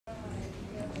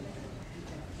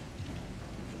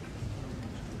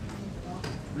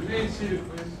Remain seated,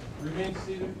 please. Remain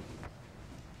seated.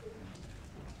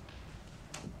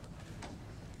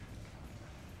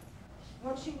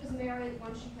 Once she was married,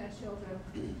 once she had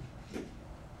children,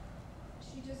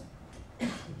 she just...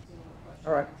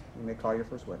 All right, you may call your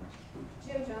first witness.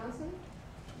 Jim Johnson.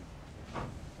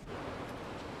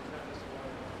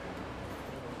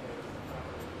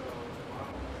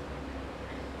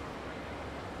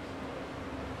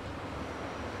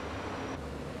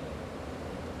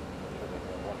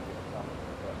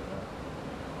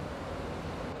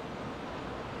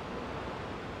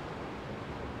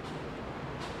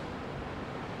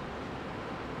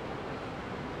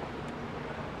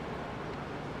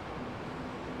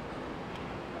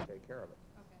 Take care of it.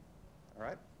 Okay. All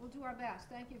right? We'll do our best.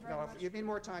 Thank you very No, much. if you need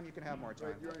more time, you can have more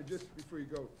time. Your Honor, just before you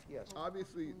go. Yes.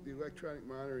 Obviously, the electronic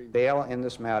monitoring. Bail in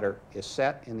this matter is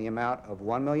set in the amount of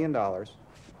 $1 million.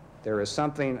 There is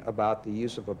something about the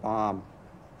use of a bomb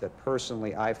that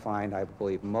personally I find, I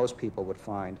believe most people would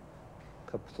find,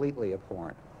 completely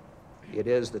abhorrent. It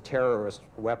is the terrorist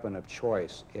weapon of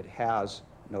choice. It has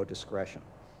no discretion.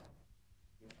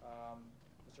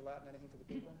 Mr. Lattin, anything for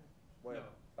the people? No.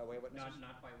 By way of witnesses?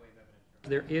 Not by way of evidence.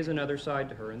 There is another side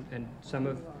to her, and some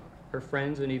of her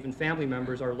friends and even family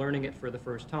members are learning it for the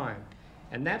first time.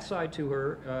 And that side to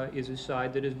her is a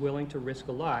side that is willing to risk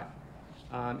a lot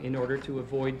in order to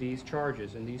avoid these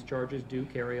charges, and these charges do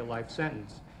carry a life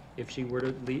sentence. If she were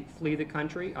to flee the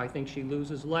country, I think she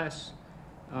loses less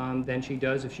than she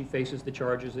does if she faces the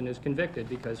charges and is convicted,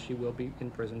 because she will be in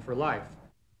prison for life.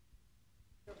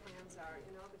 Their plans are,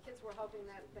 you know, the kids were hoping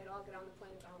that they'd all get on the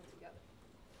plane and go home together.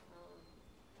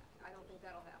 I don't think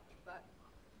that'll happen, but...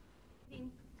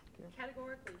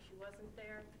 Categorically, she wasn't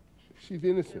there. She's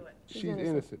innocent. Do it. She's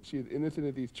innocent. She is innocent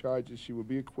of these charges. She will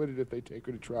be acquitted if they take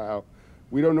her to trial.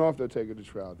 We don't know if they'll take her to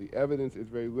trial. The evidence is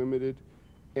very limited,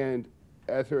 and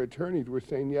as her attorneys, we're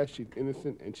saying, yes, she's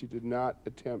innocent, and she did not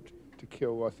attempt to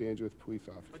kill Los Angeles police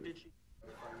officers. But did she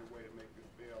find a way to make this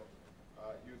bail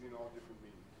using all different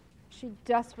means? She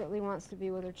desperately wants to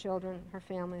be with her children, her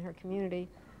family, her community.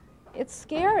 It's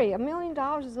scary. $1 million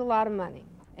is a lot of money,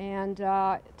 and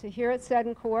to hear it said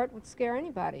in court would scare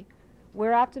anybody.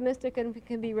 We're optimistic and it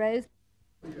can be raised.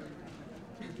 Yeah.